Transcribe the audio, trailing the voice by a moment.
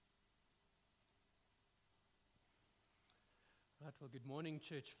Right, well, good morning,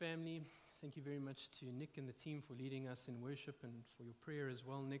 church family. Thank you very much to Nick and the team for leading us in worship and for your prayer as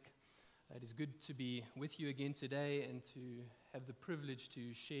well, Nick. It is good to be with you again today and to have the privilege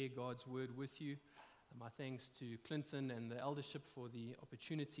to share God's word with you. My thanks to Clinton and the eldership for the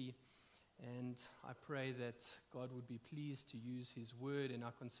opportunity, and I pray that God would be pleased to use his word in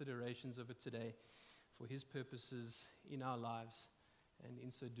our considerations of it today for his purposes in our lives, and in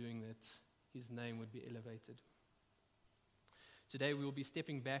so doing that his name would be elevated. Today we will be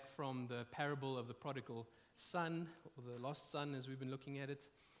stepping back from the parable of the prodigal son, or the lost son as we've been looking at it,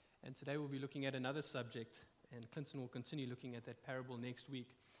 and today we'll be looking at another subject, and Clinton will continue looking at that parable next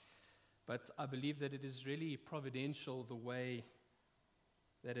week. But I believe that it is really providential the way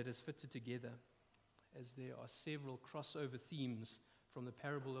that it is fitted together, as there are several crossover themes from the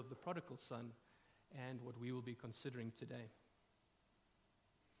parable of the prodigal son and what we will be considering today.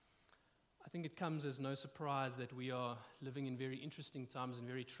 I think it comes as no surprise that we are living in very interesting times and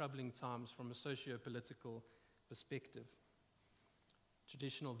very troubling times from a socio-political perspective.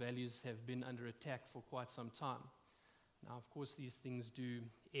 Traditional values have been under attack for quite some time. Now, of course, these things do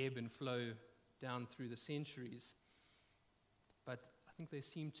ebb and flow down through the centuries, but I think they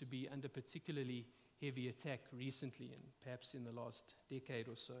seem to be under particularly heavy attack recently, and perhaps in the last decade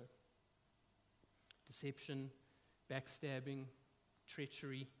or so. Deception, backstabbing,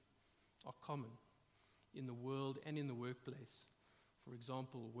 treachery are common in the world and in the workplace. For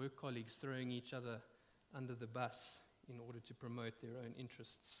example, work colleagues throwing each other under the bus in order to promote their own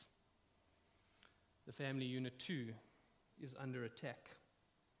interests. The family unit too is under attack.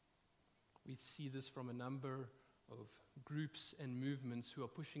 We see this from a number of groups and movements who are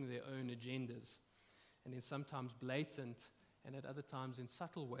pushing their own agendas, and in sometimes blatant and at other times in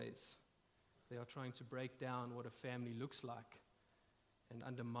subtle ways. They are trying to break down what a family looks like and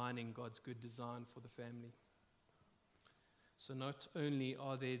undermining God's good design for the family. So not only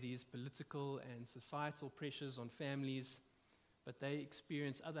are there these political and societal pressures on families, but they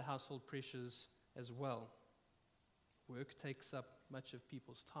experience other household pressures as well. Work takes up much of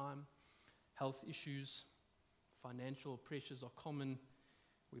people's time. Health issues, financial pressures are common,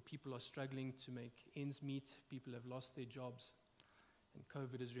 where people are struggling to make ends meet. People have lost their jobs, and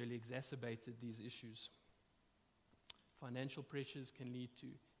COVID has really exacerbated these issues. Financial pressures can lead to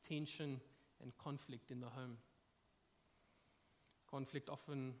tension and conflict in the home. Conflict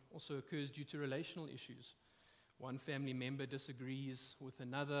often also occurs due to relational issues. One family member disagrees with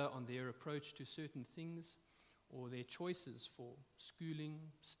another on their approach to certain things or their choices for schooling,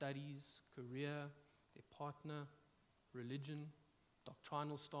 studies, career, their partner, religion,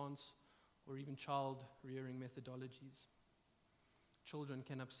 doctrinal stance, or even child-rearing methodologies. Children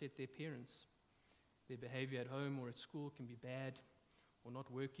can upset their parents. Their behavior at home or at school can be bad, or not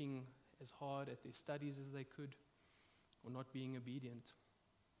working as hard at their studies as they could, or not being obedient,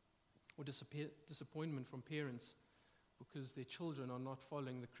 or disappointment from parents because their children are not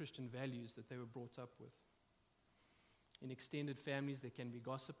following the Christian values that they were brought up with. In extended families, there can be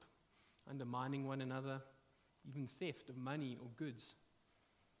gossip, undermining one another, even theft of money or goods.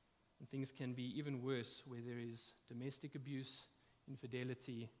 And things can be even worse where there is domestic abuse,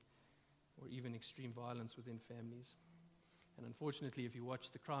 infidelity, or even extreme violence within families. And unfortunately, if you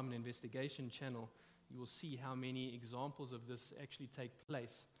watch the Crime and Investigation channel, you will see how many examples of this actually take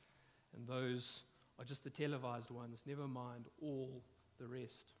place. And those are just the televised ones, never mind all the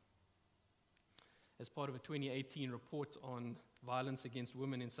rest. As part of a 2018 report on violence against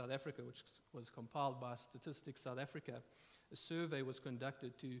women in South Africa, which was compiled by Statistics South Africa, a survey was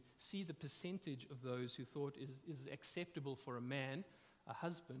conducted to see the percentage of those who thought is acceptable for a man, a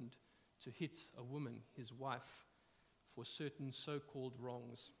husband, to hit a woman, his wife, for certain so-called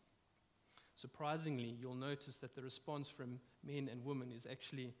wrongs. Surprisingly, you'll notice that the response from men and women is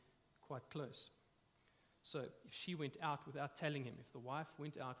actually quite close. So if she went out without telling him, if the wife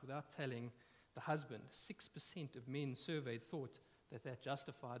went out without telling the husband, 6% of men surveyed thought that that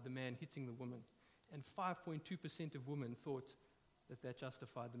justified the man hitting the woman, and 5.2% of women thought that that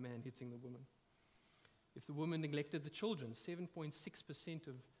justified the man hitting the woman. If the woman neglected the children, 7.6%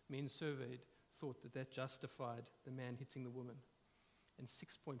 of men surveyed thought that that justified the man hitting the woman, and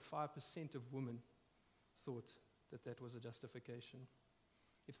 6.5% of women thought that that was a justification.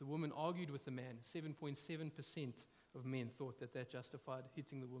 If the woman argued with the man, 7.7% of men thought that that justified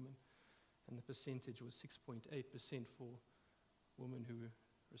hitting the woman, and the percentage was 6.8% for women who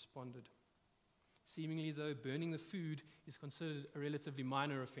responded. Seemingly, though, burning the food is considered a relatively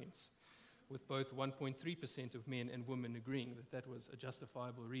minor offense, with both 1.3% of men and women agreeing that that was a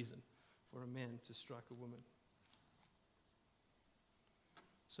justifiable reason for a man to strike a woman.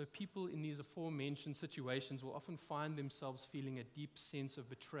 So people in these aforementioned situations will often find themselves feeling a deep sense of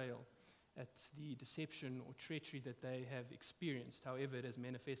betrayal at the deception or treachery that they have experienced, however it has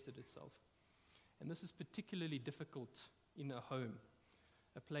manifested itself. And this is particularly difficult in a home,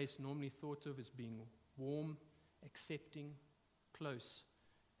 a place normally thought of as being warm, accepting, close,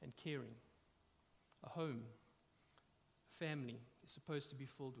 and caring. A home, a family, is supposed to be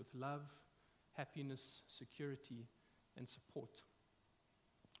filled with love, happiness, security, and support.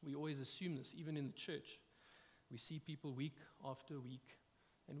 We always assume this, even in the church. We see people week after week,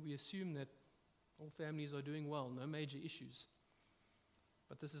 and we assume that all families are doing well, no major issues.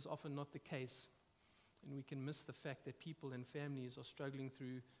 But this is often not the case, and we can miss the fact that people and families are struggling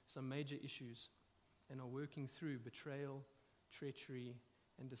through some major issues and are working through betrayal, treachery,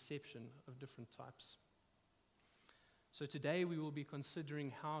 and deception of different types. So today we will be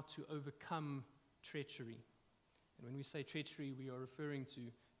considering how to overcome treachery. And when we say treachery, we are referring to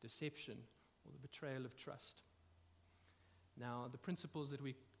deception or the betrayal of trust. Now, the principles that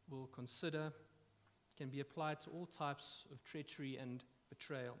we will consider can be applied to all types of treachery and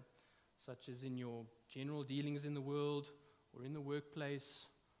betrayal, such as in your general dealings in the world, or in the workplace,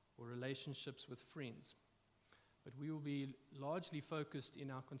 or relationships with friends. But we will be largely focused in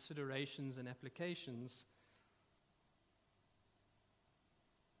our considerations and applications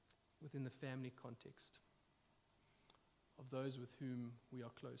within the family context of those with whom we are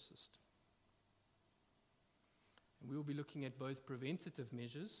closest. And we will be looking at both preventative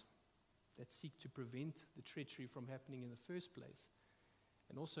measures that seek to prevent the treachery from happening in the first place,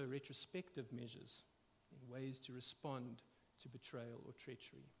 and also retrospective measures in ways to respond to betrayal or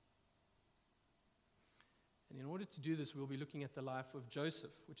treachery. And in order to do this, we'll be looking at the life of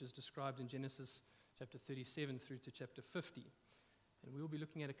Joseph, which is described in Genesis chapter 37 through to chapter 50. And we'll be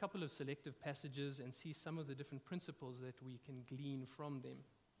looking at a couple of selective passages and see some of the different principles that we can glean from them.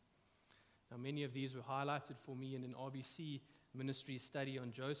 Now, many of these were highlighted for me in an RBC ministry study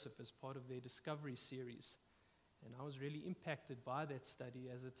on Joseph as part of their Discovery series. And I was really impacted by that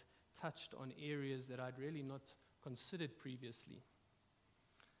study as it touched on areas that I'd really not considered previously.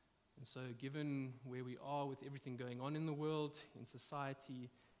 And so, given where we are with everything going on in the world, in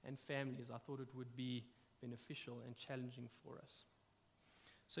society, and families, I thought it would be beneficial and challenging for us.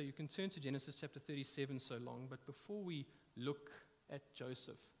 So you can turn to Genesis chapter 37 so long, but before we look at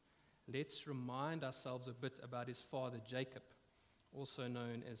Joseph, let's remind ourselves a bit about his father Jacob, also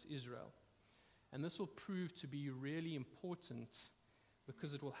known as Israel. And this will prove to be really important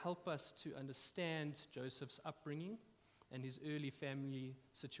because it will help us to understand Joseph's upbringing and his early family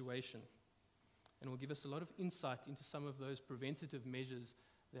situation. And will give us a lot of insight into some of those preventative measures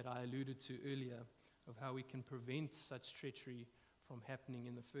that I alluded to earlier of how we can prevent such treachery from happening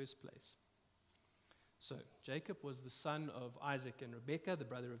in the first place. So, Jacob was the son of Isaac and Rebekah, the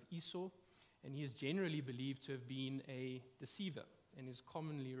brother of Esau, and he is generally believed to have been a deceiver and is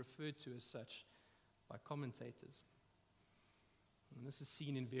commonly referred to as such by commentators. And this is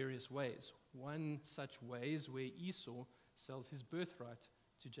seen in various ways. One such way is where Esau sells his birthright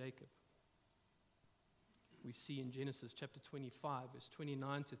to Jacob. We see in Genesis chapter 25, verse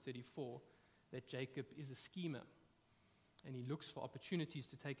 29 to 34, that Jacob is a schemer, and he looks for opportunities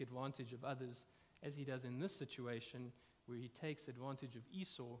to take advantage of others, as he does in this situation, where he takes advantage of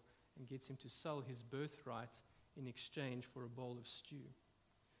Esau and gets him to sell his birthright in exchange for a bowl of stew.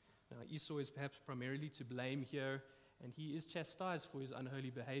 Now, Esau is perhaps primarily to blame here, and he is chastised for his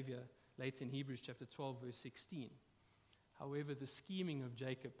unholy behavior later in Hebrews chapter 12, verse 16. However, the scheming of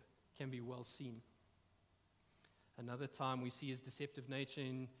Jacob can be well seen. Another time we see his deceptive nature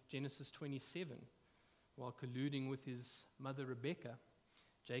in Genesis 27. While colluding with his mother Rebekah,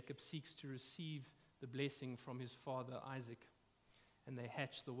 Jacob seeks to receive the blessing from his father Isaac, and they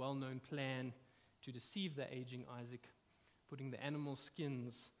hatch the well-known plan to deceive the aging Isaac, putting the animal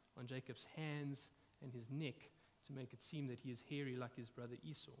skins on Jacob's hands and his neck to make it seem that he is hairy like his brother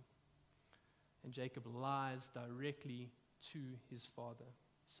Esau. And Jacob lies directly to his father,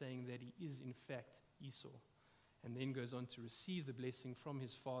 saying that he is in fact Esau, and then goes on to receive the blessing from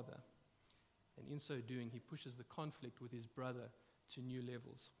his father. And in so doing, he pushes the conflict with his brother to new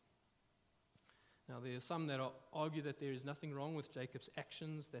levels. Now, there are some that argue that there is nothing wrong with Jacob's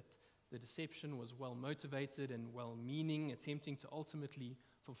actions, that the deception was well motivated and well-meaning, attempting to ultimately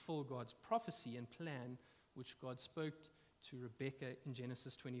fulfill God's prophecy and plan, which God spoke to Rebekah in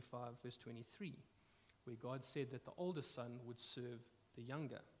Genesis 25, verse 23, where God said that the older son would serve the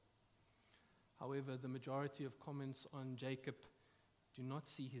younger. However, the majority of comments on Jacob do not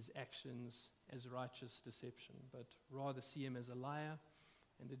see his actions as righteous deception, but rather see him as a liar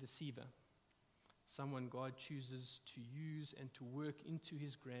and a deceiver, someone God chooses to use and to work into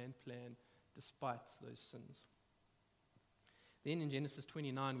his grand plan despite those sins. Then in Genesis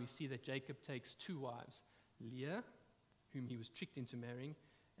 29, we see that Jacob takes two wives, Leah, whom he was tricked into marrying,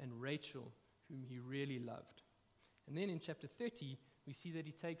 and Rachel, whom he really loved. And then in chapter 30, we see that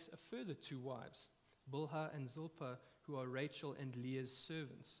he takes a further two wives, Bilhah and Zilpah, who are Rachel and Leah's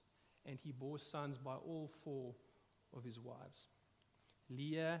servants, and he bore sons by all four of his wives.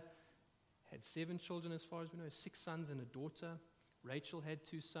 Leah had 7 children as far as we know, 6 sons and a daughter. Rachel had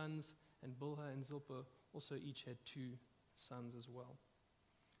 2 sons, and Bilhah and Zilpah also each had 2 sons as well.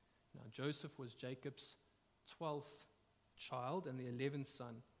 Now Joseph was Jacob's 12th child and the 11th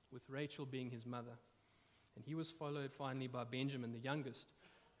son, with Rachel being his mother. And he was followed finally by Benjamin, the youngest,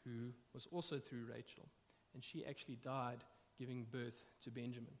 who was also through Rachel. And she actually died giving birth to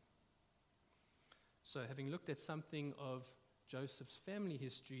Benjamin. So having looked at something of Joseph's family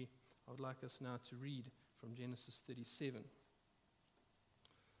history, I would like us now to read from Genesis 37.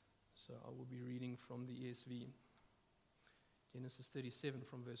 So I will be reading from the ESV. Genesis 37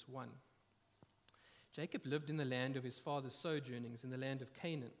 from verse 1. Jacob lived in the land of his father's sojournings, in the land of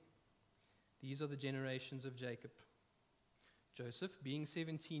Canaan. These are the generations of Jacob. Joseph, being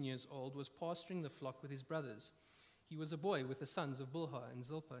 17 years old, was pasturing the flock with his brothers. He was a boy with the sons of Bilhah and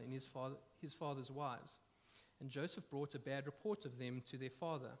Zilpah and his father's wives. And Joseph brought a bad report of them to their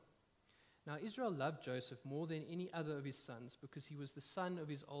father. Now Israel loved Joseph more than any other of his sons, because he was the son of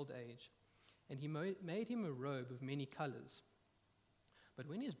his old age, and he made him a robe of many colors. But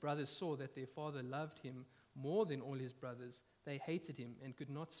when his brothers saw that their father loved him more than all his brothers, they hated him and could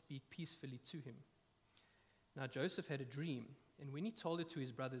not speak peacefully to him. Now Joseph had a dream, and when he told it to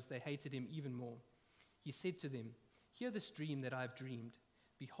his brothers, they hated him even more. He said to them, "Hear this dream that I have dreamed.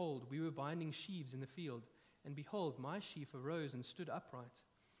 Behold, we were binding sheaves in the field, and behold, my sheaf arose and stood upright.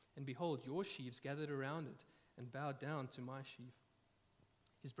 And behold, your sheaves gathered around it and bowed down to my sheaf."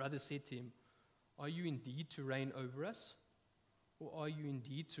 His brothers said to him, "Are you indeed to reign over us? Or are you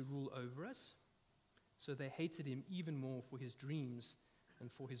indeed to rule over us?" So they hated him even more for his dreams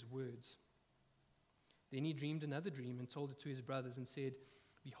and for his words. Then he dreamed another dream and told it to his brothers and said,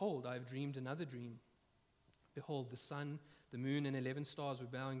 "Behold, I have dreamed another dream. Behold, the sun, the moon, and 11 stars were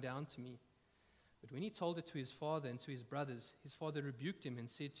bowing down to me." But when he told it to his father and to his brothers, his father rebuked him and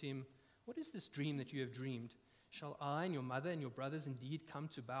said to him, "What is this dream that you have dreamed? Shall I and your mother and your brothers indeed come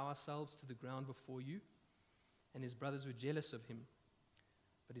to bow ourselves to the ground before you?" And his brothers were jealous of him.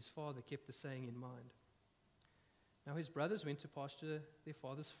 But his father kept the saying in mind. Now his brothers went to pasture their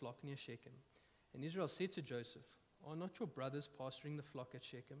father's flock near Shechem. And Israel said to Joseph, "Are not your brothers pasturing the flock at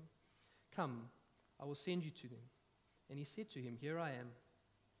Shechem? Come, I will send you to them." And he said to him, "Here I am."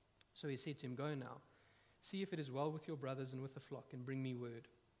 So he said to him, "Go now, see if it is well with your brothers and with the flock, and bring me word."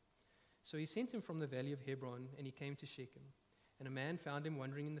 So he sent him from the valley of Hebron, and he came to Shechem. And a man found him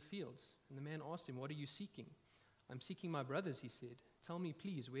wandering in the fields. And the man asked him, "What are you seeking?" "I'm seeking my brothers," he said. "Tell me,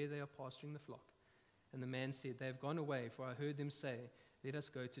 please, where they are pasturing the flock." And the man said, "They have gone away, for I heard them say, 'Let us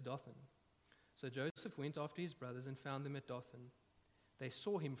go to Dothan.'" So Joseph went after his brothers and found them at Dothan. They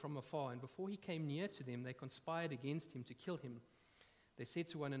saw him from afar, and before he came near to them, they conspired against him to kill him. They said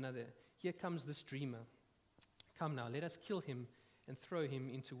to one another, "Here comes this dreamer. Come now, let us kill him and throw him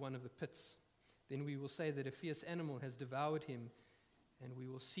into one of the pits. Then we will say that a fierce animal has devoured him, and we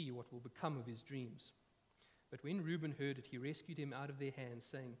will see what will become of his dreams." But when Reuben heard it, he rescued him out of their hands,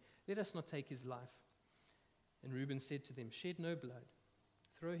 saying, "Let us not take his life." And Reuben said to them, "Shed no blood.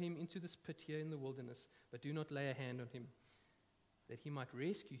 Throw him into this pit here in the wilderness, but do not lay a hand on him, that he might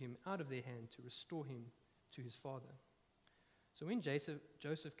rescue him out of their hand to restore him to his father." So when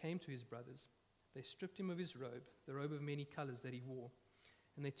Joseph came to his brothers, they stripped him of his robe, the robe of many colors that he wore,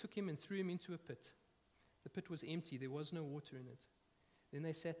 and they took him and threw him into a pit. The pit was empty, there was no water in it. Then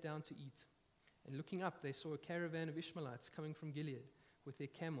they sat down to eat, and looking up they saw a caravan of Ishmaelites coming from Gilead, with their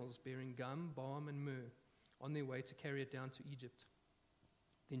camels bearing gum, balm, and myrrh, on their way to carry it down to Egypt.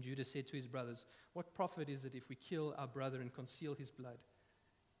 Then Judah said to his brothers, "What profit is it if we kill our brother and conceal his blood?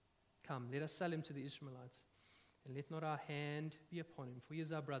 Come, let us sell him to the Ishmaelites, and let not our hand be upon him, for he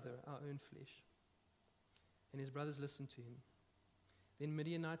is our brother, our own flesh." And his brothers listened to him. Then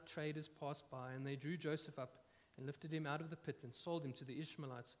Midianite traders passed by, and they drew Joseph up and lifted him out of the pit and sold him to the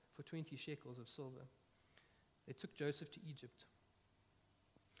Ishmaelites for 20 shekels of silver. They took Joseph to Egypt.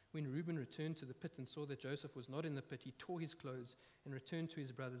 When Reuben returned to the pit and saw that Joseph was not in the pit, he tore his clothes and returned to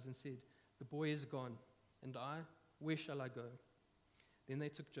his brothers and said, "The boy is gone, and I, where shall I go?" Then they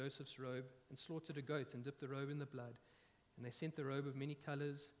took Joseph's robe and slaughtered a goat and dipped the robe in the blood. And they sent the robe of many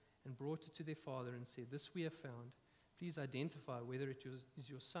colors and brought it to their father and said, "This we have found. Please identify whether it is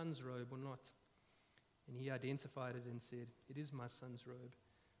your son's robe or not." And he identified it and said, "It is my son's robe.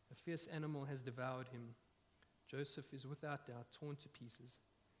 A fierce animal has devoured him. Joseph is without doubt torn to pieces."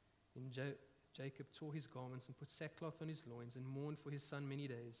 Then Jacob tore his garments and put sackcloth on his loins and mourned for his son many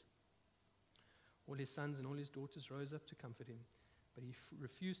days. All his sons and all his daughters rose up to comfort him, but he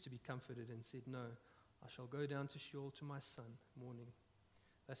refused to be comforted and said, "No, I shall go down to Sheol to my son, mourning."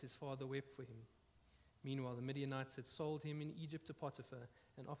 Thus his father wept for him. Meanwhile, the Midianites had sold him in Egypt to Potiphar,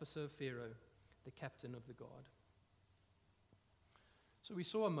 an officer of Pharaoh, the captain of the guard. So we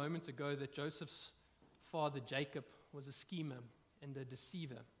saw a moment ago that Joseph's father Jacob was a schemer and a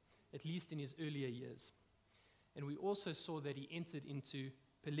deceiver, at least in his earlier years. And we also saw that he entered into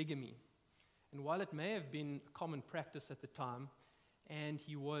polygamy. And while it may have been a common practice at the time, and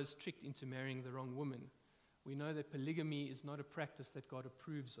he was tricked into marrying the wrong woman, we know that polygamy is not a practice that God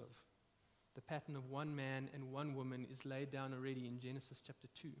approves of. The pattern of one man and one woman is laid down already in Genesis chapter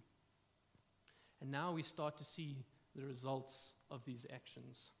 2. And now we start to see the results of these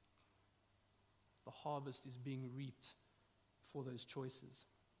actions. The harvest is being reaped for those choices.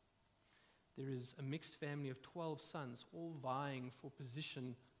 There is a mixed family of 12 sons, all vying for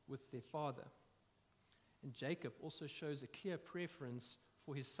position with their father. And Jacob also shows a clear preference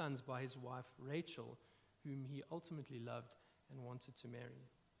for his sons by his wife Rachel, whom he ultimately loved and wanted to marry,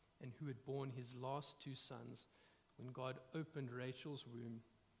 and who had borne his last two sons when God opened Rachel's womb,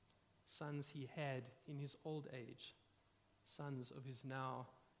 sons he had in his old age, sons of his now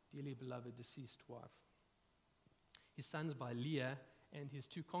dearly beloved deceased wife. His sons by Leah and his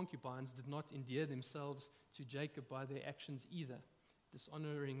two concubines did not endear themselves to Jacob by their actions either,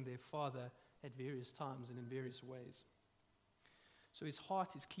 dishonoring their father at various times and in various ways. So his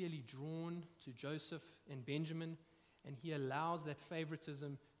heart is clearly drawn to Joseph and Benjamin, and he allows that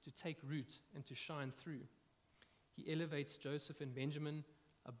favoritism to take root and to shine through. He elevates Joseph and Benjamin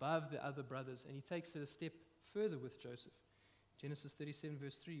above the other brothers, and he takes it a step further with Joseph. Genesis 37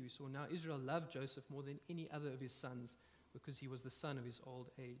 verse 3, we saw, "Now Israel loved Joseph more than any other of his sons because he was the son of his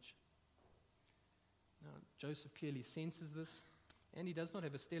old age." Now, Joseph clearly senses this, and he does not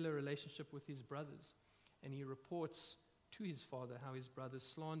have a stellar relationship with his brothers, and he reports to his father how his brothers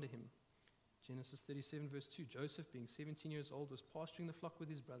slander him. Genesis 37 verse 2, "Joseph, being 17 years old, was pasturing the flock with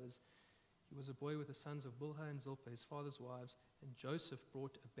his brothers. He was a boy with the sons of Bilhah and Zilpah, his father's wives, and Joseph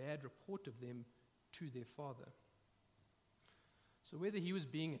brought a bad report of them to their father." So whether he was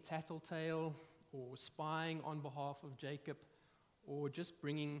being a tattletale or spying on behalf of Jacob or just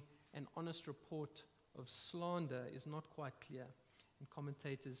bringing an honest report of slander is not quite clear, and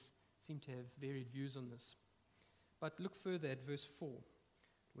commentators seem to have varied views on this. But look further at verse 4.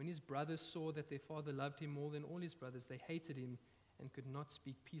 "When his brothers saw that their father loved him more than all his brothers, they hated him and could not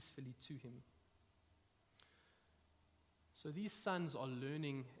speak peacefully to him." So these sons are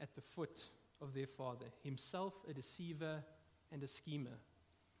learning at the foot of their father, himself a deceiver and a schemer.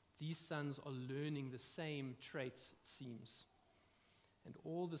 These sons are learning the same traits, it seems. And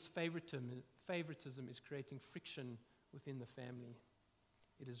all this favoritism is creating friction within the family.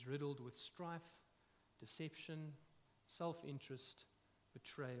 It is riddled with strife, deception, self-interest,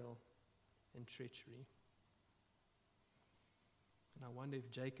 betrayal, and treachery. And I wonder if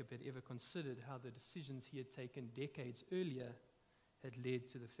Jacob had ever considered how the decisions he had taken decades earlier had led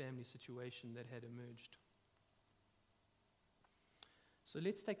to the family situation that had emerged. So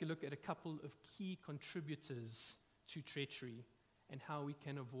let's take a look at a couple of key contributors to treachery and how we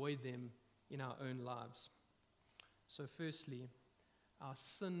can avoid them in our own lives. So firstly, our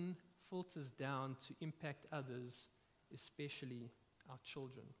sin filters down to impact others, especially our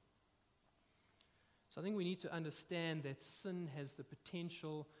children. So I think we need to understand that sin has the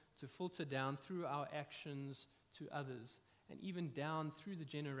potential to filter down through our actions to others, and even down through the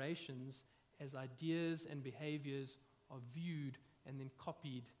generations as ideas and behaviors are viewed and then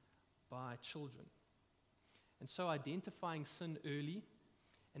copied by children. And so identifying sin early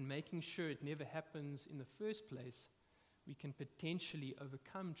and making sure it never happens in the first place, we can potentially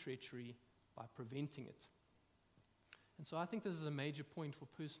overcome treachery by preventing it. And so I think this is a major point for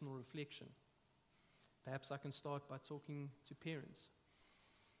personal reflection. Perhaps I can start by talking to parents.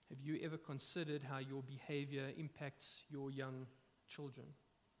 Have you ever considered how your behavior impacts your young children?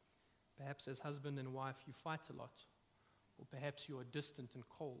 Perhaps as husband and wife you fight a lot, or perhaps you are distant and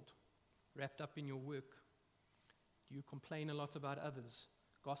cold, wrapped up in your work. Do you complain a lot about others,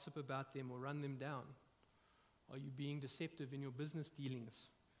 gossip about them, or run them down? Are you being deceptive in your business dealings,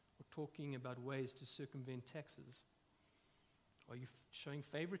 or talking about ways to circumvent taxes? Are you showing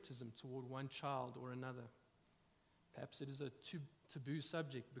favoritism toward one child or another? Perhaps it is a taboo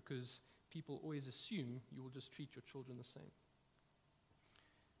subject because people always assume you will just treat your children the same.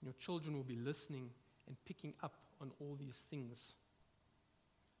 And your children will be listening and picking up on all these things.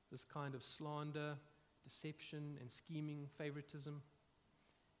 This kind of slander, deception, and scheming, favoritism.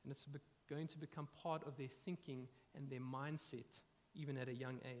 And it's going to become part of their thinking and their mindset, even at a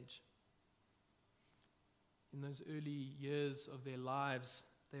young age. In those early years of their lives,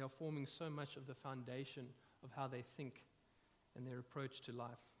 they are forming so much of the foundation of how they think and their approach to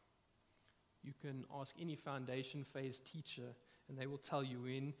life. You can ask any foundation phase teacher, and they will tell you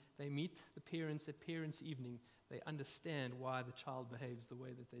when they meet the parents at parents' evening, they understand why the child behaves the way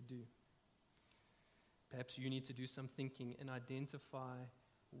that they do. Perhaps you need to do some thinking and identify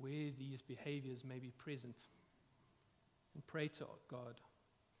where these behaviors may be present. And pray to God,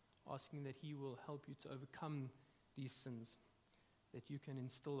 asking that He will help you to overcome these sins, that you can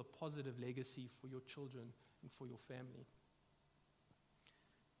instill a positive legacy for your children and for your family.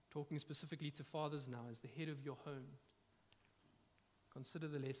 Talking specifically to fathers now, as the head of your home, consider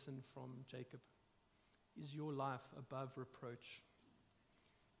the lesson from Jacob. Is your life above reproach?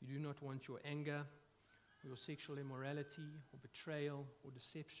 You do not want your anger, or your sexual immorality, or betrayal, or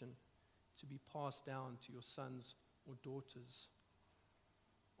deception to be passed down to your sons or daughters.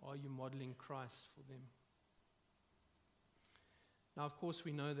 Are you modeling Christ for them? Now, of course,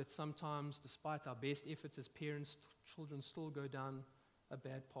 we know that sometimes, despite our best efforts as parents, children still go down a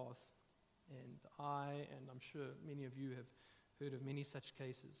bad path. And I'm sure many of you have heard of many such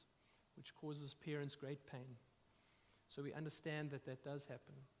cases, which causes parents great pain. So we understand that that does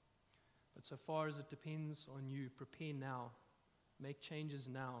happen. But so far as it depends on you, prepare now. Make changes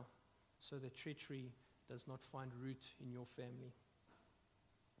now so that treachery does not find root in your family.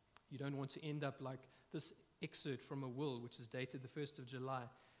 You don't want to end up like this excerpt from a will, which is dated the 1st of July,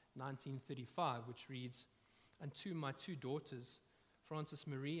 1935, which reads, "Unto my two daughters, Frances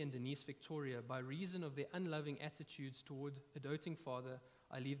Marie and Denise Victoria, by reason of their unloving attitudes toward a doting father,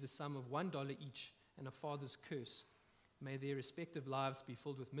 I leave the sum of $1 each and a father's curse. May their respective lives be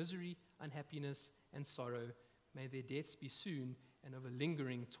filled with misery, unhappiness, and sorrow. May their deaths be soon and of a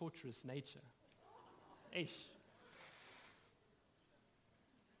lingering, torturous nature." Eish.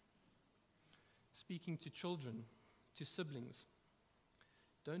 Speaking to children, to siblings,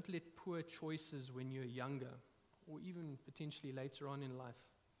 don't let poor choices when you're younger, or even potentially later on in life,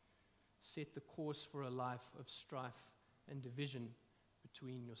 set the course for a life of strife and division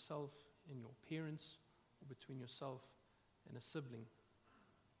between yourself and your parents, or between yourself and a sibling.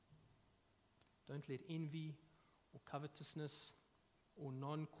 Don't let envy or covetousness or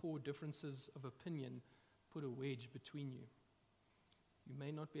non-core differences of opinion put a wedge between you. You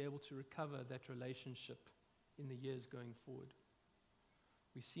may not be able to recover that relationship in the years going forward.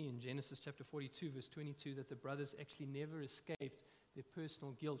 We see in Genesis chapter 42, verse 22, that the brothers actually never escaped their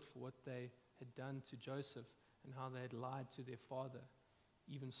personal guilt for what they had done to Joseph and how they had lied to their father,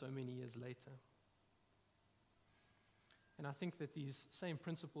 even so many years later. And I think that these same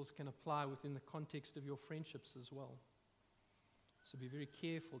principles can apply within the context of your friendships as well. So be very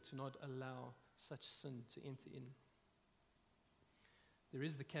careful to not allow such sin to enter in. There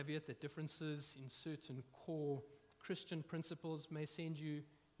is the caveat that differences in certain core Christian principles may send you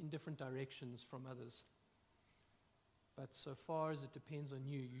in different directions from others. But so far as it depends on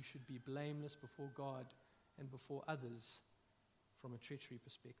you, you should be blameless before God and before others from a treachery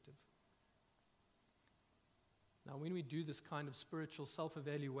perspective. Now, when we do this kind of spiritual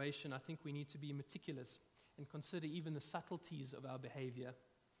self-evaluation, I think we need to be meticulous and consider even the subtleties of our behavior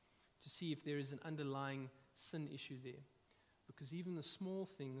to see if there is an underlying sin issue there. Because even the small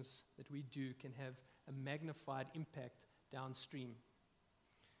things that we do can have a magnified impact downstream.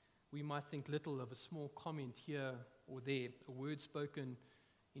 We might think little of a small comment here or there, a word spoken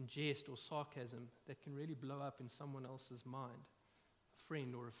in jest or sarcasm that can really blow up in someone else's mind, a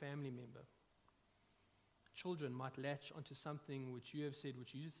friend or a family member. Children might latch onto something which you have said,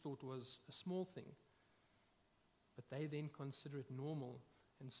 which you thought was a small thing, but they then consider it normal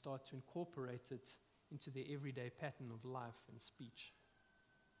and start to incorporate it into their everyday pattern of life and speech.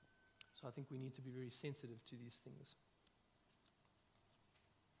 So I think we need to be very sensitive to these things.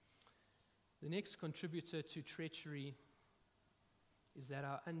 The next contributor to treachery is that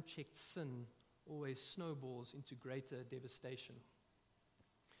our unchecked sin always snowballs into greater devastation.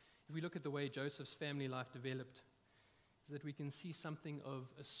 If we look at the way Joseph's family life developed, is that we can see something of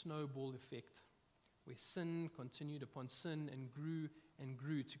a snowball effect, where sin continued upon sin and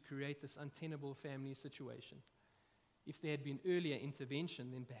grew to create this untenable family situation. If there had been earlier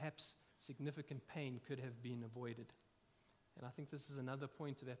intervention, then perhaps significant pain could have been avoided. And I think this is another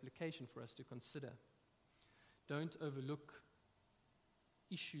point of application for us to consider. Don't overlook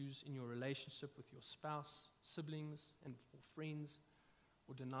issues in your relationship with your spouse, siblings, and or friends,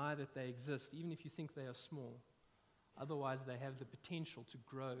 or deny that they exist, even if you think they are small. Otherwise, they have the potential to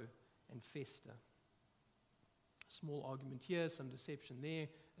grow and fester. A small argument here, some deception there,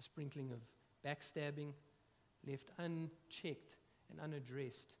 a sprinkling of backstabbing. Left unchecked and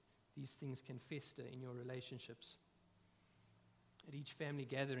unaddressed, these things can fester in your relationships. At each family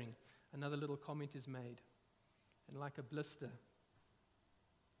gathering, another little comment is made. And like a blister,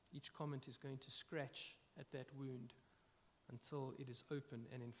 each comment is going to scratch at that wound until it is open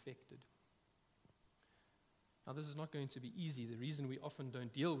and infected. Now, this is not going to be easy. The reason we often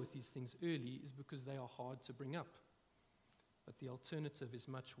don't deal with these things early is because they are hard to bring up. But the alternative is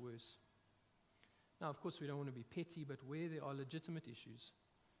much worse. Now, of course, we don't want to be petty, but where there are legitimate issues,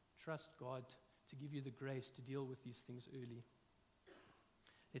 trust God to give you the grace to deal with these things early.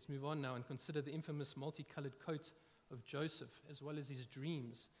 Let's move on now and consider the infamous multicolored coat of Joseph, as well as his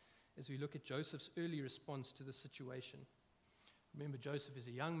dreams, as we look at Joseph's early response to the situation. Remember, Joseph is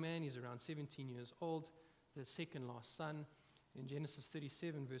a young man. He's around 17 years old, the second last son. In Genesis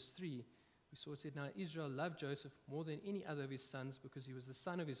 37, verse 3, we saw it said, "Now Israel loved Joseph more than any other of his sons because he was the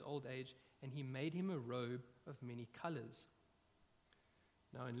son of his old age, and he made him a robe of many colors."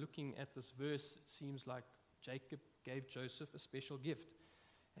 Now, in looking at this verse, it seems like Jacob gave Joseph a special gift.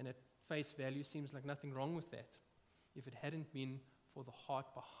 And at face value, seems like nothing wrong with that, if it hadn't been for the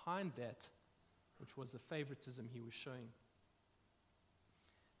heart behind that, which was the favoritism he was showing.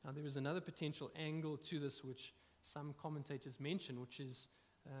 Now, there is another potential angle to this, which some commentators mention, which is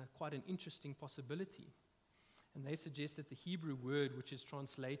quite an interesting possibility. And they suggest that the Hebrew word, which is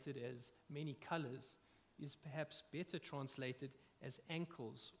translated as many colors, is perhaps better translated as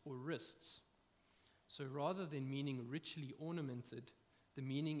ankles or wrists. So rather than meaning richly ornamented, the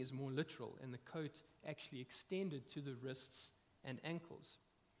meaning is more literal, and the coat actually extended to the wrists and ankles.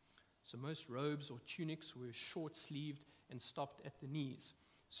 So most robes or tunics were short-sleeved and stopped at the knees,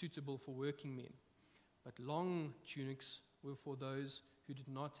 suitable for working men. But long tunics were for those who did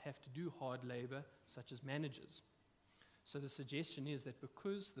not have to do hard labor, such as managers. So the suggestion is that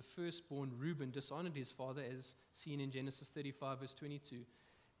because the firstborn Reuben dishonored his father, as seen in Genesis 35, verse 22,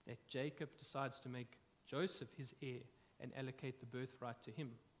 that Jacob decides to make Joseph his heir and allocate the birthright to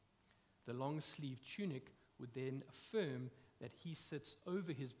him. The long-sleeved tunic would then affirm that he sits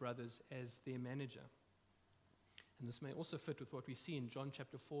over his brothers as their manager. And this may also fit with what we see in John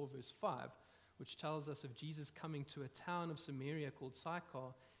chapter 4, verse 5, which tells us of Jesus coming to a town of Samaria called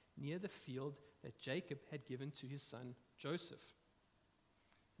Sychar, near the field that Jacob had given to his son Joseph.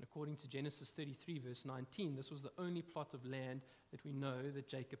 And according to Genesis 33, verse 19, this was the only plot of land that we know that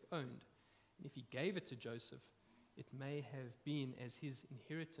Jacob owned. And if he gave it to Joseph, it may have been as his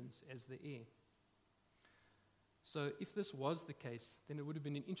inheritance as the heir. So if this was the case, then it would have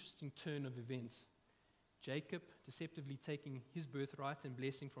been an interesting turn of events. Jacob deceptively taking his birthright and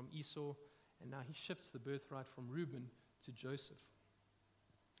blessing from Esau, and now he shifts the birthright from Reuben to Joseph.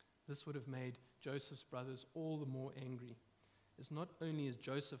 This would have made Joseph's brothers all the more angry, as not only is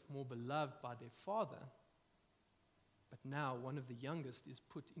Joseph more beloved by their father, but now one of the youngest is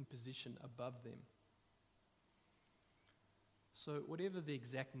put in position above them. So whatever the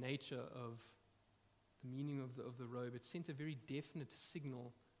exact nature of the meaning of the robe, it sent a very definite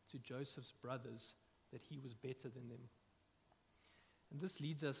signal to Joseph's brothers that he was better than them. And this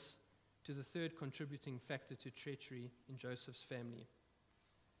leads us to the third contributing factor to treachery in Joseph's family,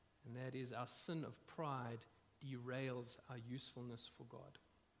 and that is our sin of pride derails our usefulness for God.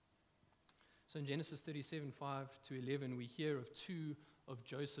 So in Genesis 37, 5 to 11, we hear of two of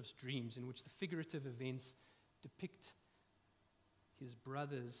Joseph's dreams in which the figurative events depict his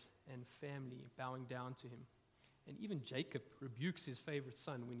brothers and family bowing down to him. And even Jacob rebukes his favorite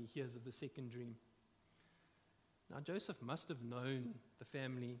son when he hears of the second dream. Now, Joseph must have known the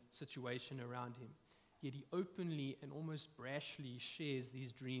family situation around him, yet he openly and almost brashly shares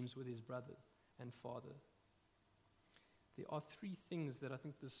these dreams with his brother and father. There are three things that I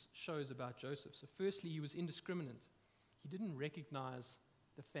think this shows about Joseph. So firstly, he was indiscriminate. He didn't recognize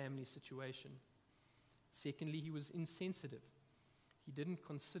the family situation. Secondly, he was insensitive. He didn't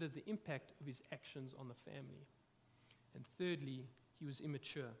consider the impact of his actions on the family. And thirdly, he was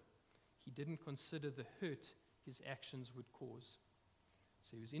immature. He didn't consider the hurt his actions would cause.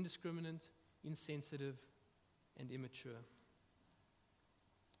 So he was indiscriminate, insensitive, and immature.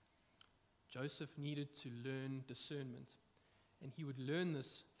 Joseph needed to learn discernment, and he would learn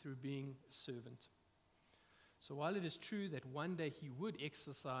this through being a servant. So while it is true that one day he would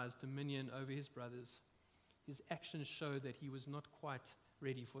exercise dominion over his brothers, his actions show that he was not quite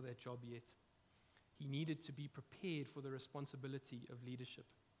ready for that job yet. He needed to be prepared for the responsibility of leadership,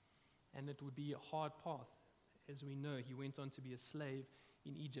 and it would be a hard path. As we know, he went on to be a slave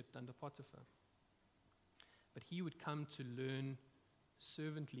in Egypt under Potiphar. But he would come to learn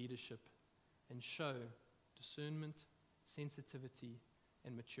servant leadership and show discernment, sensitivity,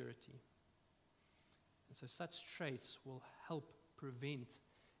 and maturity. And so such traits will help prevent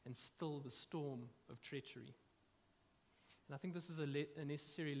and still the storm of treachery. And I think this is a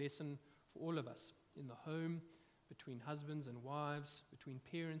necessary lesson for all of us in the home, between husbands and wives, between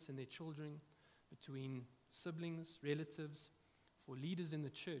parents and their children, between siblings, relatives, for leaders in the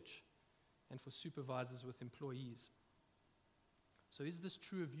church, and for supervisors with employees. So is this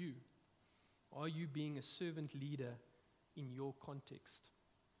true of you? Are you being a servant leader in your context?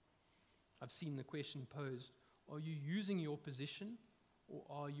 I've seen the question posed, are you using your position, or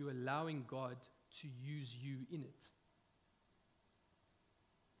are you allowing God to use you in it?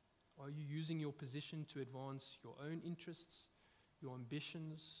 Are you using your position to advance your own interests, your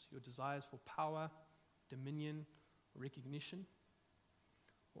ambitions, your desires for power, dominion, or recognition?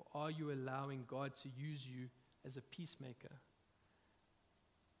 Or are you allowing God to use you as a peacemaker?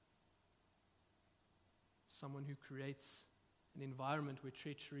 Someone who creates an environment where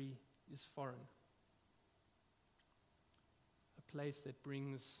treachery is foreign. A place that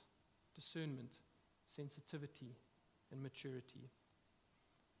brings discernment, sensitivity, and maturity.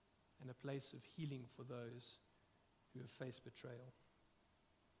 And a place of healing for those who have faced betrayal.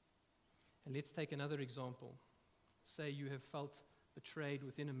 And let's take another example. Say you have felt betrayed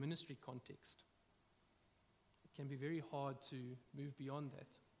within a ministry context. It can be very hard to move beyond that.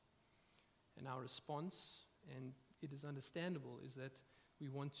 And our response, and it is understandable, is that we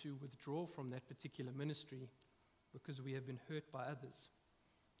want to withdraw from that particular ministry because we have been hurt by others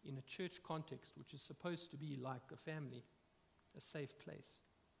in a church context, which is supposed to be like a family, a safe place.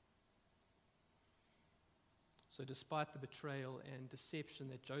 So despite the betrayal and deception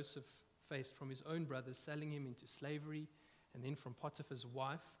that Joseph faced from his own brothers, selling him into slavery, and then from Potiphar's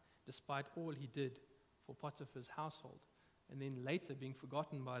wife, despite all he did for Potiphar's household, and then later being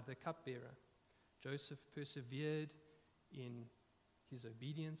forgotten by the cupbearer, Joseph persevered in his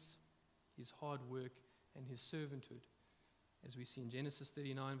obedience, his hard work, and his servanthood, as we see in Genesis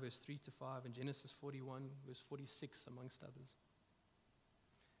 39, verse 3-5, and Genesis 41, verse 46, amongst others.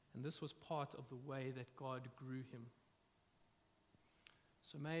 And this was part of the way that God grew him.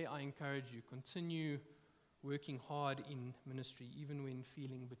 So may I encourage you, continue working hard in ministry, even when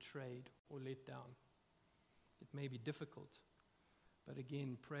feeling betrayed or let down. It may be difficult, but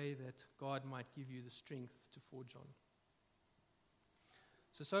again, pray that God might give you the strength to forge on.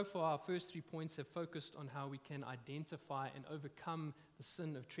 So far, our first 3 points have focused on how we can identify and overcome the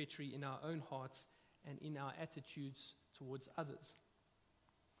sin of treachery in our own hearts and in our attitudes towards others.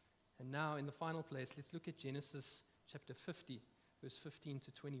 And now, in the final place, let's look at Genesis chapter 50, verse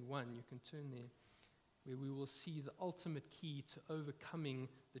 15-21. You can turn there, where we will see the ultimate key to overcoming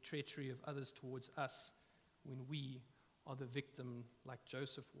the treachery of others towards us when we are the victim like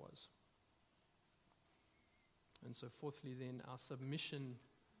Joseph was. And so fourthly then, our submission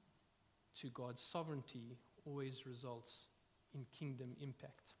to God's sovereignty always results in kingdom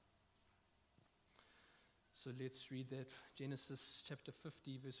impact. So let's read that, Genesis chapter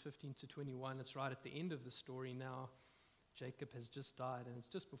 50, verse 15-21. It's right at the end of the story now. Jacob has just died, and it's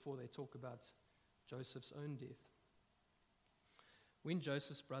just before they talk about Joseph's own death. When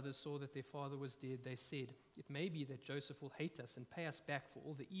Joseph's brothers saw that their father was dead, they said, "It may be that Joseph will hate us and pay us back for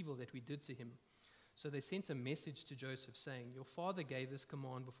all the evil that we did to him." So they sent a message to Joseph saying, "Your father gave this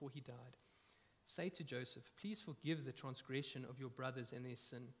command before he died. Say to Joseph, please forgive the transgression of your brothers and their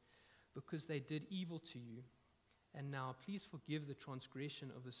sin, because they did evil to you. And now please forgive the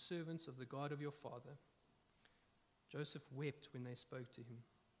transgression of the servants of the God of your father." Joseph wept when they spoke to him.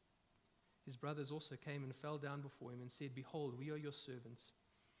 His brothers also came and fell down before him and said, "Behold, we are your servants."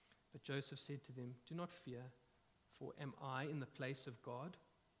 But Joseph said to them, "Do not fear, for am I in the place of God?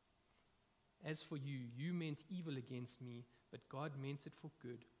 As for you, you meant evil against me, but God meant it for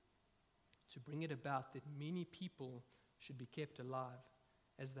good, to bring it about that many people should be kept alive,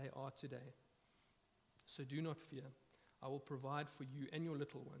 as they are today. So do not fear, I will provide for you and your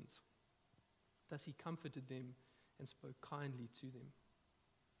little ones." Thus he comforted them and spoke kindly to them.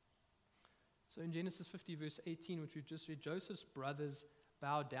 So in Genesis 50, verse 18, which we've just read, Joseph's brothers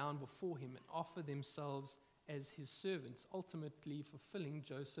bow down before him and offer themselves as his servants, ultimately fulfilling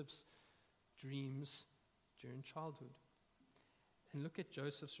Joseph's dreams during childhood. And look at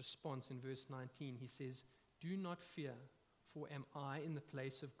Joseph's response in verse 19. He says, "Do not fear, for am I in the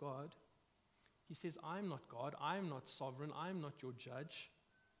place of God?" He says, "I am not God, I am not sovereign, I am not your judge."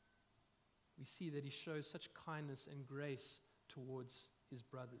 We see that he shows such kindness and grace towards his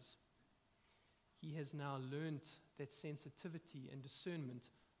brothers. he has now learnt that sensitivity and discernment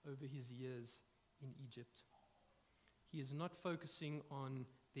over his years in Egypt. He is not focusing on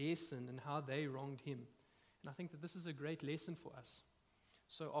their sin and how they wronged him. And I think that this is a great lesson for us.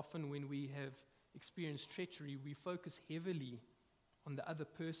 So often when we have experienced treachery, we focus heavily on the other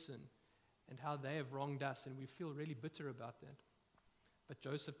person and how they have wronged us, and we feel really bitter about that. But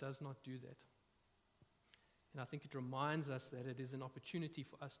Joseph does not do that. And I think it reminds us that it is an opportunity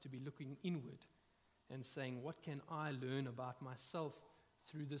for us to be looking inward and saying, what can I learn about myself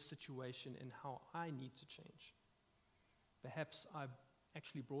through this situation and how I need to change? Perhaps I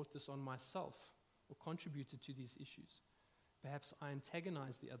actually brought this on myself or contributed to these issues. Perhaps I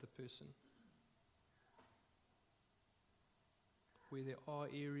antagonized the other person. Where there are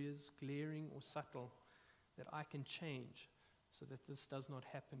areas, glaring or subtle, that I can change so that this does not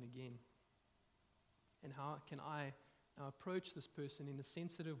happen again. And how can I now approach this person in a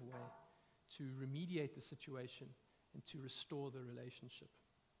sensitive way to remediate the situation and to restore the relationship?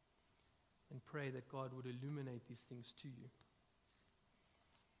 And pray that God would illuminate these things to you.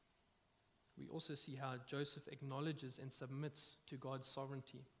 We also see how Joseph acknowledges and submits to God's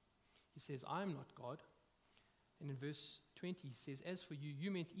sovereignty. He says, I am not God. And in verse 20 he says, as for you, you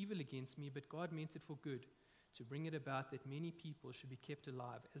meant evil against me, but God meant it for good, to bring it about that many people should be kept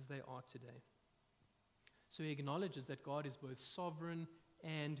alive as they are today. So he acknowledges that God is both sovereign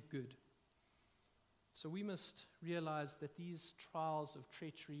and good. So we must realize that these trials of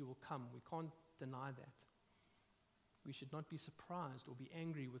treachery will come. We can't deny that. We should not be surprised or be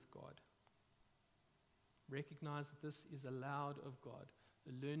angry with God. Recognize that this is allowed of God,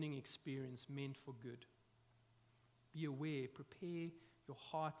 a learning experience meant for good. Be aware, prepare your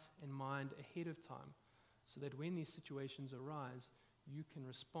heart and mind ahead of time so that when these situations arise, you can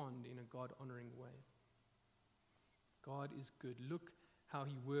respond in a God-honoring way. God is good. Look how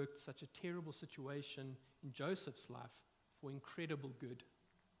he worked such a terrible situation in Joseph's life for incredible good.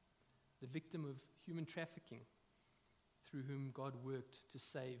 The victim of human trafficking, through whom God worked to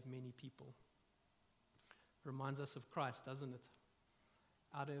save many people. Reminds us of Christ, doesn't it?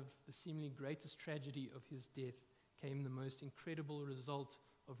 Out of the seemingly greatest tragedy of his death came the most incredible result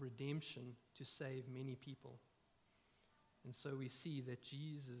of redemption to save many people. And so we see that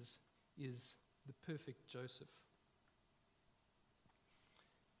Jesus is the perfect Joseph.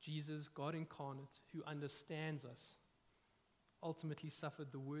 Jesus, God incarnate, who understands us, ultimately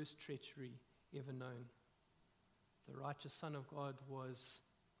suffered the worst treachery ever known. The righteous Son of God was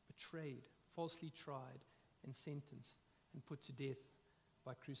betrayed, falsely tried, and sentenced, and put to death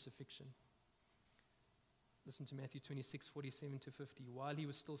by crucifixion. Listen to Matthew 26:47-50. While he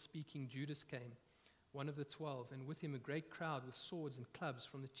was still speaking, Judas came, one of the 12, and with him a great crowd with swords and clubs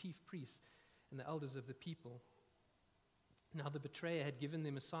from the chief priests and the elders of the people. Now the betrayer had given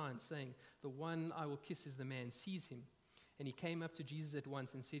them a sign, saying, the one I will kiss is the man, seize him. And he came up to Jesus at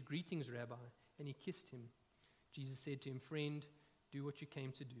once and said, greetings, Rabbi, and he kissed him. Jesus said to him, friend, do what you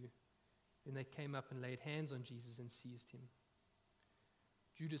came to do. Then they came up and laid hands on Jesus and seized him.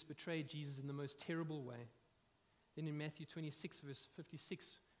 Judas betrayed Jesus in the most terrible way. Then in Matthew 26, verse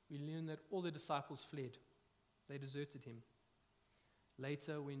 56, we learn that all the disciples fled. They deserted him.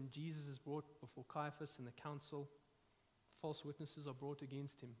 Later, when Jesus is brought before Caiaphas and the council, false witnesses are brought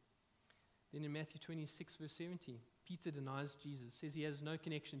against him. Then in Matthew 26, verse 70, Peter denies Jesus, says he has no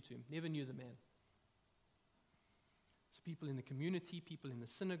connection to him, never knew the man. So people in the community, people in the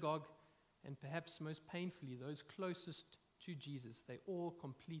synagogue, and perhaps most painfully, those closest to Jesus, they all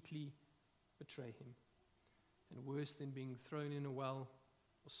completely betray him. And worse than being thrown in a well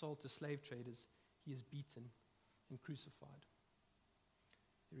or sold to slave traders, he is beaten and crucified.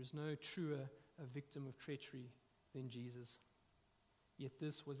 There is no truer a victim of treachery than Jesus. Yet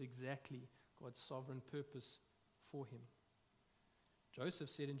this was exactly God's sovereign purpose for him. Joseph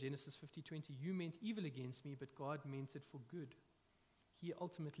said in Genesis 50:20, you meant evil against me, but God meant it for good. He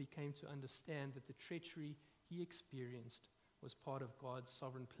ultimately came to understand that the treachery he experienced was part of God's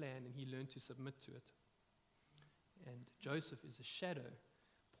sovereign plan, and he learned to submit to it. And Joseph is a shadow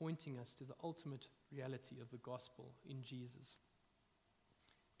pointing us to the ultimate reality of the gospel in Jesus.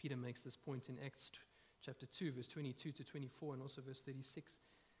 Peter makes this point in Acts chapter 2, verse 22-24, and also verse 36.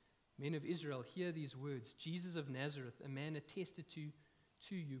 Men of Israel, hear these words. Jesus of Nazareth, a man attested to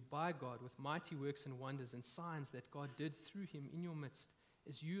you by God with mighty works and wonders and signs that God did through him in your midst.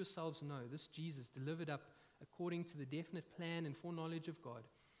 As you yourselves know, this Jesus, delivered up according to the definite plan and foreknowledge of God,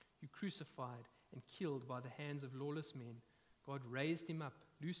 you crucified and killed by the hands of lawless men. God raised him up,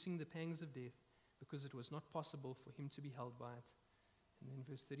 loosing the pangs of death, because it was not possible for him to be held by it. And then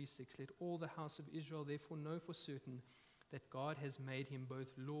verse 36, let all the house of Israel therefore know for certain that God has made him both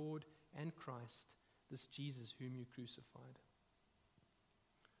Lord and Christ, this Jesus whom you crucified.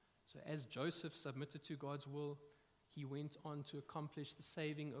 So as Joseph submitted to God's will, he went on to accomplish the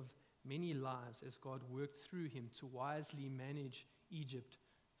saving of many lives as God worked through him to wisely manage Egypt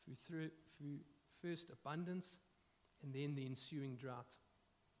through first abundance and then the ensuing drought.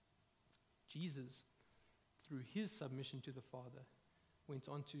 Jesus, through his submission to the Father, went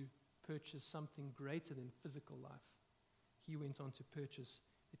on to purchase something greater than physical life. He went on to purchase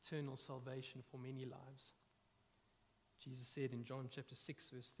eternal salvation for many lives. Jesus said in John chapter 6,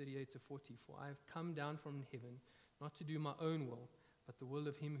 verse 38 to 40, "For I have come down from heaven, not to do my own will, but the will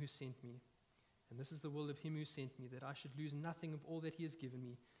of him who sent me. And this is the will of him who sent me, that I should lose nothing of all that he has given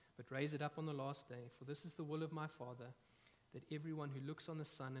me, but raise it up on the last day. For this is the will of my Father, that everyone who looks on the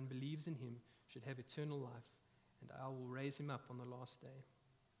Son and believes in him should have eternal life, and I will raise him up on the last day."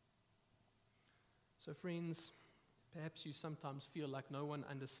 So friends, perhaps you sometimes feel like no one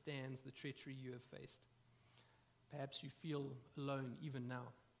understands the treachery you have faced. Perhaps you feel alone even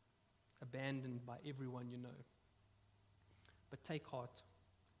now, abandoned by everyone you know. But take heart.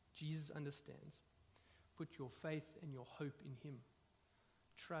 Jesus understands. Put your faith and your hope in him.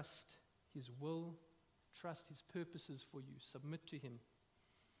 Trust his will. Trust his purposes for you. Submit to him.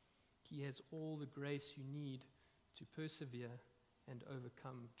 He has all the grace you need to persevere and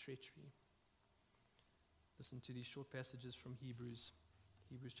overcome treachery. Listen to these short passages from Hebrews.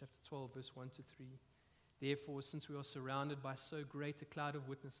 Hebrews chapter 12, verse 1 to 3. "Therefore, since we are surrounded by so great a cloud of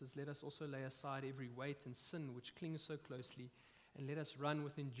witnesses, let us also lay aside every weight and sin which clings so closely, and let us run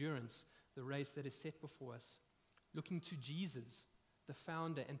with endurance the race that is set before us, looking to Jesus, the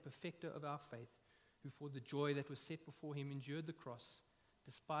founder and perfecter of our faith, who for the joy that was set before him endured the cross,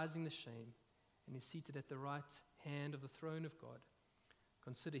 despising the shame, and is seated at the right hand of the throne of God.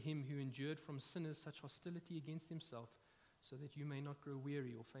 Consider him who endured from sinners such hostility against himself, so that you may not grow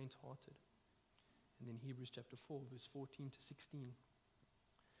weary or faint-hearted." And then Hebrews chapter 4, verse 14 to 16.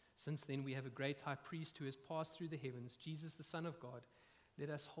 "Since then we have a great high priest who has passed through the heavens, Jesus the Son of God. Let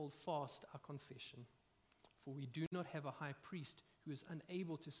us hold fast our confession. For we do not have a high priest who is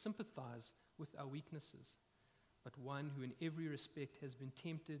unable to sympathize with our weaknesses, but one who in every respect has been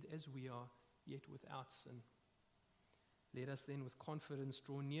tempted as we are, yet without sin. Let us then with confidence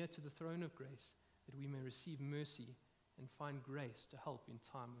draw near to the throne of grace, that we may receive mercy and find grace to help in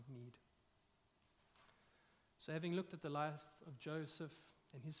time of need." So having looked at the life of Joseph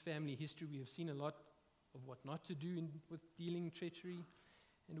and his family history, we have seen a lot of what not to do with dealing treachery,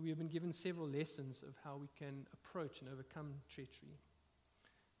 and we have been given several lessons of how we can approach and overcome treachery.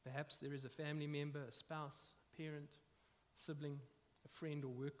 Perhaps there is a family member, a spouse, a parent, a sibling, a friend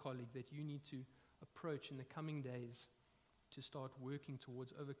or work colleague that you need to approach in the coming days to start working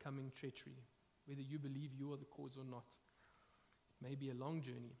towards overcoming treachery, whether you believe you are the cause or not. It may be a long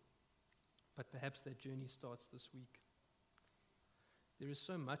journey, but perhaps that journey starts this week. There is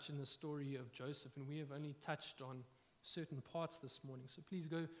so much in the story of Joseph, and we have only touched on certain parts this morning. So please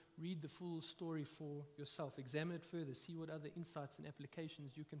go read the full story for yourself. Examine it further. See what other insights and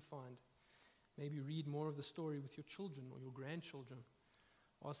applications you can find. Maybe read more of the story with your children or your grandchildren.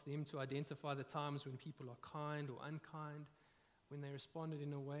 Ask them to identify the times when people are kind or unkind, when they responded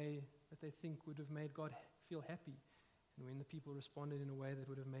in a way that they think would have made God feel happy, and when the people responded in a way that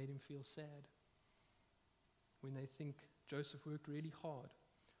would have made him feel sad. When they think Joseph worked really hard,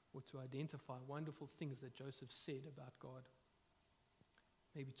 or to identify wonderful things that Joseph said about God.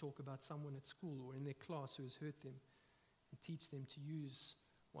 Maybe talk about someone at school or in their class who has hurt them, and teach them to use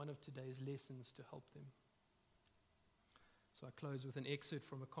one of today's lessons to help them. So I close with an excerpt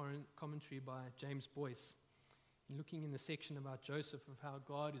from a commentary by James Boyce. In looking in the section about Joseph, of how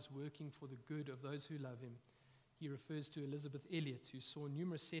God is working for the good of those who love him, he refers to Elizabeth Elliot, who saw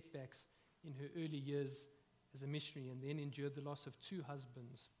numerous setbacks in her early years as a missionary and then endured the loss of 2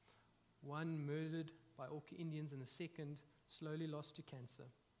 husbands, one murdered by Orca Indians and the second slowly lost to cancer.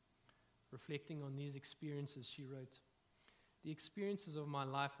 Reflecting on these experiences, she wrote, "The experiences of my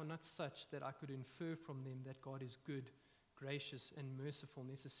life are not such that I could infer from them that God is good, gracious, and merciful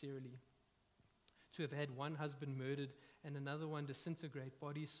necessarily. To have had one husband murdered and another one disintegrate,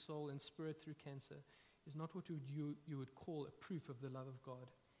 body, soul, and spirit through cancer, is not what you would call a proof of the love of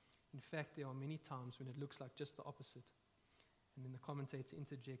God. In fact, there are many times when it looks like just the opposite." And then the commentator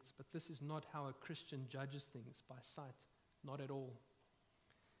interjects, "But this is not how a Christian judges things, by sight, not at all."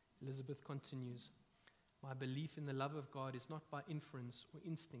 Elizabeth continues, "My belief in the love of God is not by inference or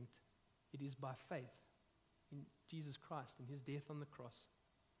instinct. It is by faith in Jesus Christ and his death on the cross.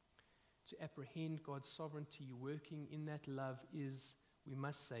 To apprehend God's sovereignty working in that love is, we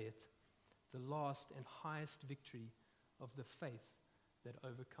must say it, the last and highest victory of the faith that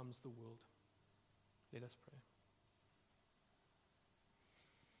overcomes the world. Let us pray.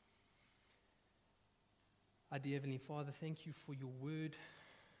 Our dear Heavenly Father, thank you for your word.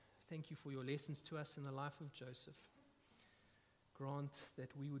 Thank you for your lessons to us in the life of Joseph. Grant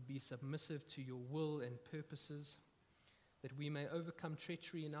that we would be submissive to your will and purposes, that we may overcome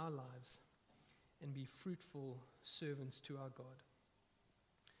treachery in our lives and be fruitful servants to our God.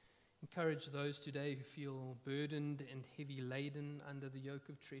 Encourage those today who feel burdened and heavy laden under the yoke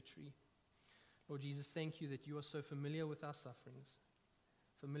of treachery. Lord Jesus, thank you that you are so familiar with our sufferings,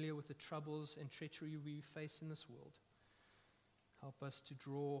 familiar with the troubles and treachery we face in this world. Help us to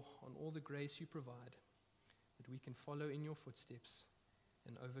draw on all the grace you provide, that we can follow in your footsteps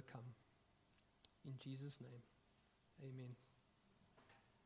and overcome. In Jesus' name, amen.